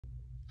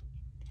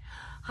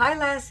Hi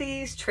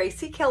Lassies,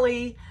 Tracy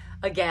Kelly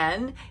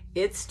again.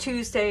 It's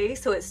Tuesday,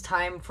 so it's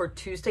time for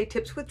Tuesday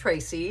Tips with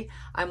Tracy.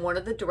 I'm one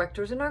of the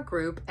directors in our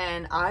group,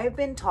 and I've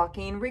been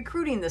talking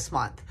recruiting this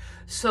month.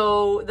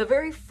 So the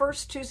very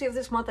first Tuesday of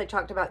this month, I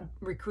talked about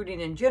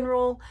recruiting in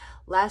general.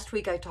 Last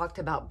week, I talked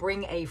about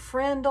bring a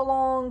friend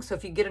along. So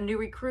if you get a new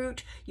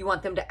recruit, you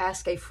want them to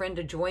ask a friend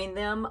to join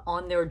them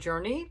on their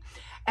journey.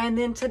 And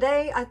then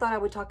today, I thought I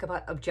would talk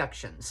about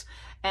objections.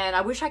 And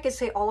I wish I could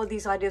say all of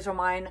these ideas are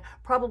mine.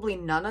 Probably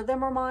none of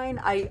them are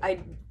mine. I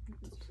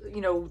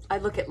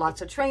look at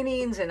lots of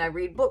trainings and I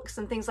read books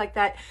and things like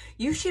that.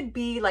 You should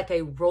be like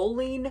a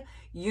rolling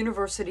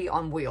university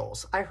on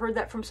wheels. I heard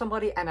that from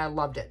somebody and I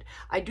loved it.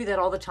 I do that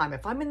all the time.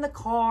 If I'm in the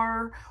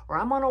car or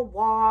I'm on a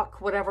walk,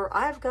 whatever,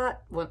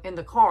 in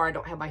the car, I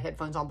don't have my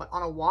headphones on, but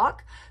on a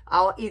walk,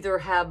 I'll either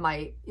have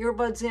my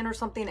earbuds in or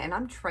something, and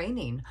I'm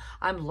training.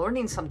 I'm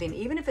learning something.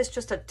 Even if it's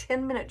just a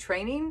 10-minute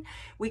training,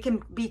 we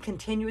can be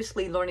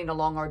continuously learning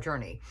along our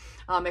journey.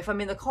 If I'm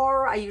in the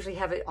car, I usually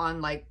have it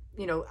on like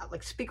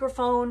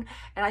speakerphone,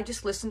 and I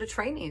just listen to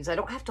trainings. I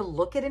don't have to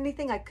look at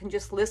anything. I can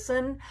just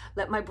listen,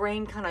 let my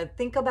brain kind of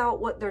think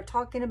about what they're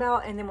talking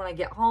about, and then when I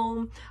get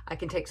home, I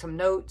can take some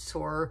notes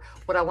or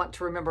what I want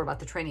to remember about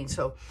the training.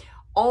 So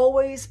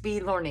always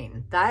be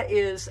learning. That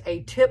is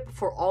a tip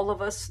for all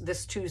of us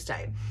this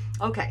Tuesday.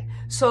 Okay,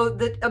 so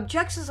the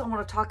objections I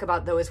want to talk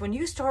about though is when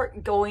you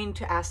start going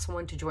to ask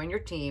someone to join your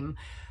team,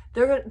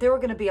 there are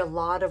going to be a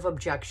lot of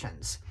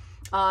objections.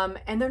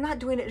 And they're not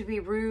doing it to be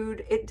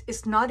rude.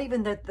 It's not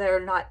even that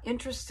they're not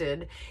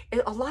interested.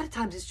 A lot of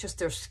times it's just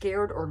they're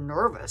scared or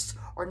nervous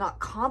or not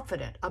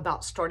confident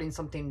about starting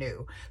something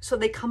new. So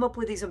they come up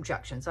with these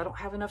objections. I don't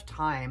have enough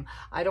time.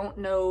 I don't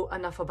know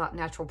enough about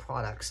natural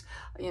products.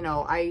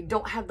 I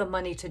don't have the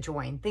money to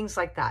join, things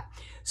like that.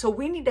 So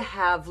we need to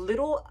have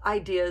little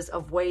ideas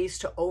of ways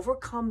to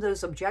overcome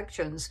those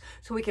objections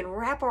so we can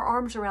wrap our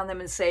arms around them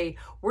and say,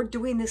 we're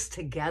doing this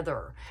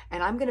together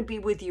and I'm going to be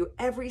with you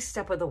every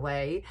step of the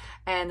way.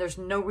 And there's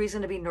no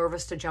reason to be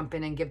nervous to jump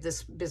in and give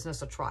this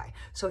business a try.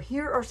 So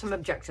here are some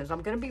objections.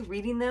 I'm going to be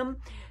reading them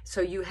so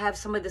you have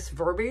some of this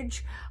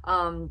verbiage.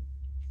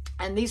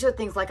 And these are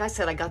things, like I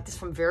said, I got this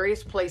from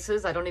various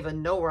places. I don't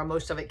even know where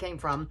most of it came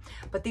from.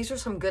 But these are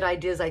some good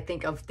ideas, I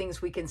think, of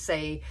things we can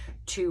say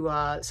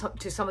to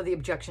some of the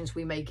objections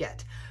we may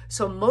get.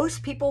 So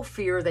most people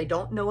fear they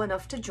don't know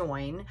enough to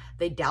join.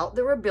 They doubt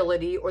their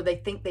ability, or they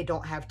think they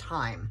don't have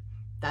time.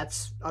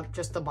 That's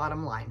just the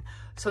bottom line.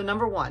 So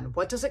number one,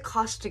 what does it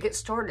cost to get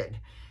started?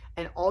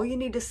 And all you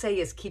need to say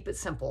is keep it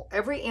simple.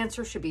 Every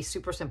answer should be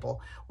super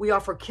simple. We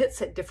offer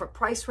kits at different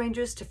price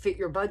ranges to fit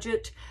your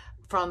budget,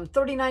 from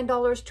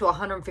 $39 to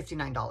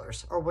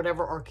 $159 or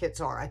whatever our kits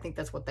are. I think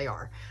that's what they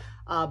are.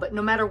 But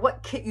no matter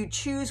what kit you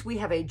choose, we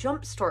have a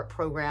Jumpstart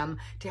program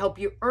to help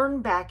you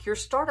earn back your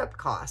startup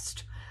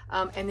cost.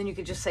 And then you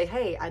can just say,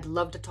 hey, I'd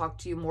love to talk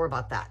to you more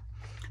about that.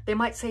 They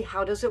might say,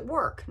 how does it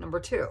work?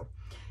 Number two.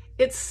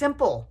 It's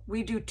simple.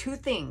 We do two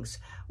things.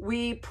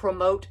 We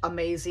promote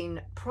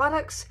amazing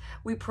products.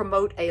 We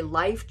promote a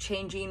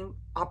life-changing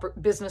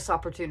business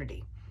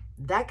opportunity.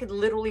 That could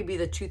literally be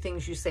the two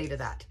things you say to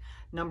that.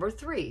 Number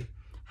three,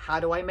 how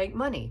do I make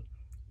money?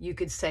 You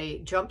could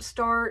say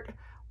Jumpstart.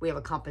 We have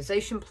a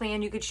compensation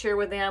plan you could share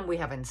with them. We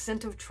have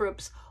incentive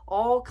trips,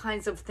 all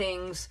kinds of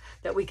things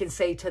that we can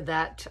say to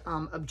that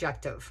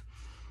objective.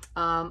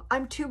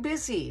 I'm too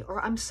busy,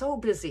 or I'm so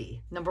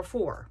busy. Number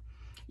four.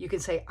 You can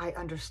say, I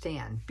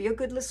understand. Be a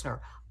good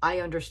listener.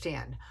 I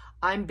understand.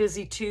 I'm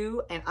busy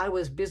too, and I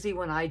was busy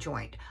when I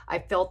joined. I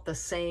felt the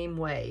same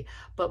way.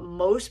 But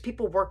most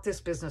people work this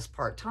business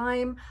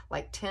part-time,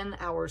 like 10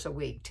 hours a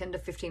week, 10 to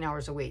 15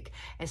 hours a week.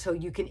 And so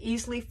you can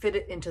easily fit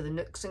it into the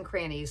nooks and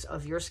crannies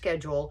of your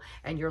schedule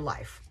and your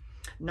life.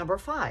 Number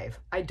five,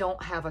 I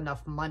don't have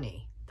enough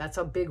money. That's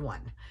a big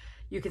one.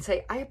 You can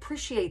say, I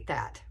appreciate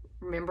that.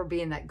 Remember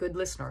being that good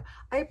listener.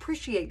 I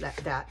appreciate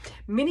that.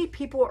 Many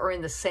people are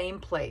in the same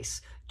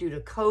place due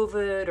to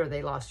COVID, or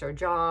they lost their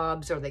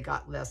jobs, or they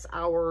got less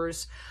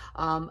hours.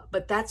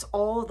 But that's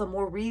all the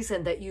more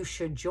reason that you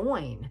should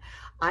join.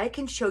 I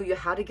can show you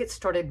how to get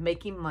started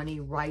making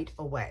money right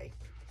away.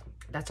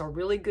 That's a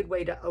really good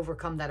way to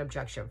overcome that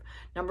objection.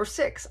 Number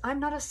six, I'm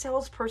not a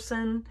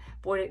salesperson.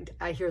 Boy,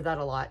 I hear that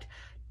a lot.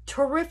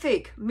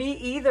 Terrific, me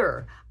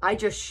either. I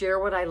just share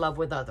what I love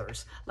with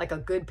others. Like a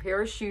good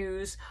pair of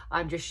shoes,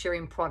 I'm just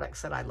sharing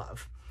products that I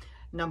love.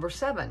 Number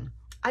seven,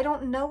 I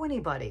don't know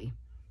anybody,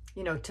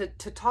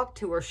 to talk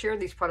to or share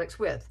these products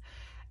with.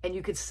 And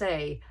you could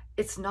say,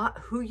 it's not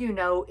who you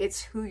know,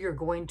 it's who you're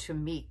going to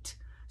meet.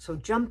 So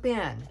jump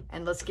in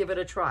and let's give it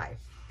a try.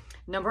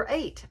 Number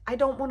eight, I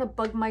don't want to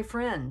bug my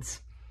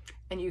friends.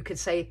 And you could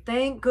say,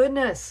 thank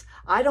goodness,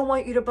 I don't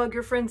want you to bug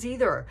your friends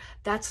either.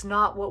 That's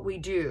not what we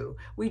do.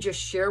 We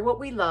just share what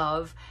we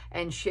love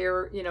and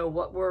share,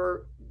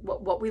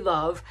 what we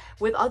love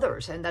with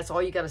others. And that's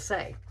all you got to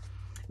say.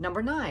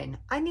 Number nine,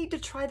 I need to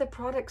try the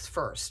products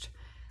first.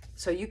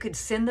 So you could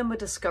send them a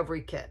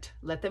discovery kit,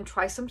 let them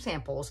try some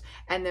samples,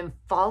 and then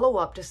follow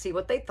up to see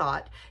what they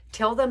thought.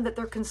 Tell them that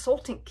their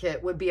consultant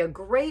kit would be a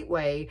great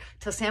way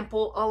to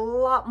sample a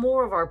lot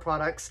more of our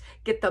products,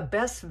 get the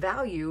best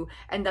value,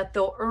 and that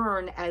they'll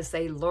earn as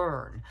they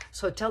learn.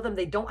 So tell them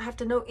they don't have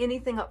to know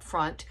anything up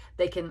front.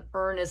 They can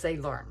earn as they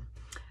learn.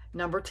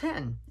 Number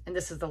 10, and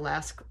this is the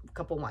last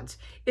couple ones.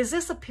 Is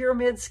this a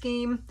pyramid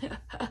scheme?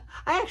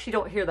 I actually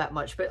don't hear that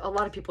much, but a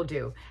lot of people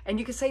do. And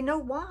you can say, no,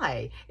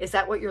 why? Is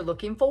that what you're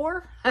looking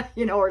for?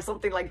 You know, or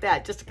something like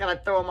that, just to kind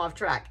of throw them off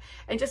track.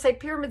 And just say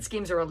pyramid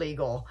schemes are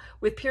illegal.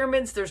 With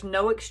pyramids, there's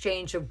no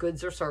exchange of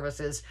goods or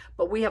services,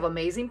 but we have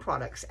amazing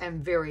products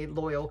and very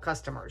loyal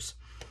customers.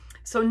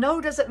 So no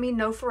doesn't mean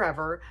no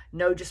forever.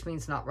 No just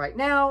means not right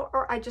now,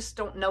 or I just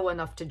don't know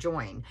enough to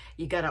join.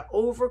 You got to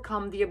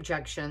overcome the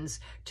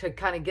objections to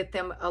kind of get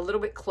them a little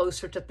bit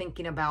closer to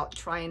thinking about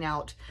trying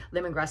out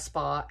Lemongrass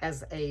Spa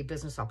as a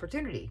business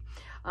opportunity.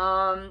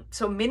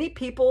 So many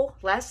people,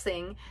 last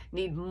thing,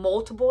 need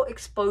multiple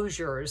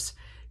exposures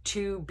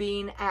to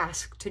being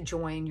asked to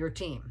join your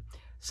team.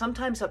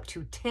 Sometimes up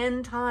to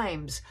 10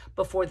 times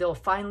before they'll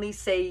finally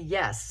say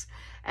yes.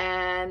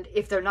 And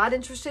if they're not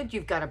interested,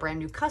 you've got a brand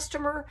new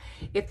customer.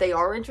 If they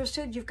are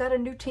interested, you've got a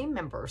new team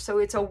member. So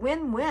it's a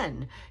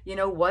win-win. You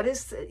know, what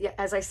is,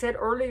 as I said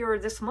earlier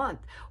this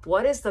month,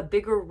 what is the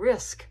bigger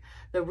risk?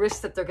 The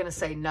risk that they're going to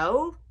say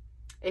no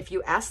if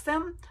you ask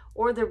them,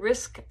 or the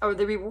risk or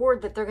the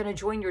reward that they're going to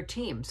join your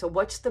team. So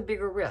what's the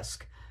bigger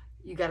risk?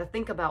 You got to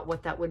think about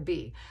what that would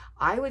be.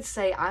 I would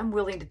say I'm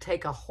willing to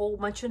take a whole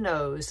bunch of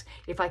no's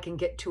if I can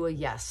get to a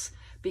yes,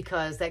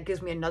 because that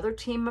gives me another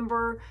team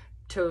member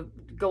to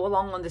go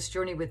along on this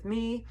journey with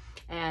me,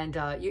 and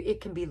it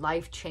can be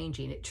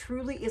life-changing. It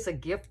truly is a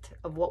gift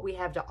of what we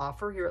have to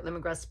offer here at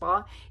Lemongrass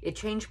Spa. It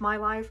changed my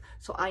life,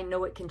 so I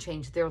know it can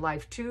change their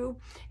life too,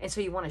 and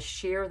so you want to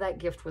share that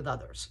gift with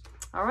others.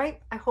 All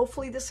right,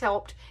 hopefully this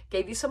helped,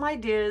 gave you some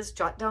ideas,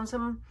 jot down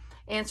some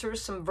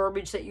answers, some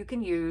verbiage that you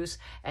can use,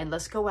 and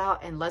let's go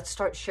out and let's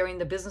start sharing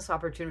the business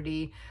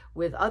opportunity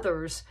with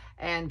others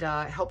and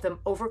help them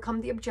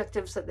overcome the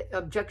objections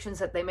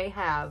that they may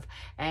have,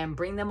 and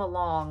bring them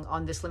along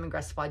on this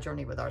Lemongrass Spa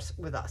journey with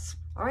us.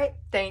 All right,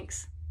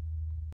 thanks.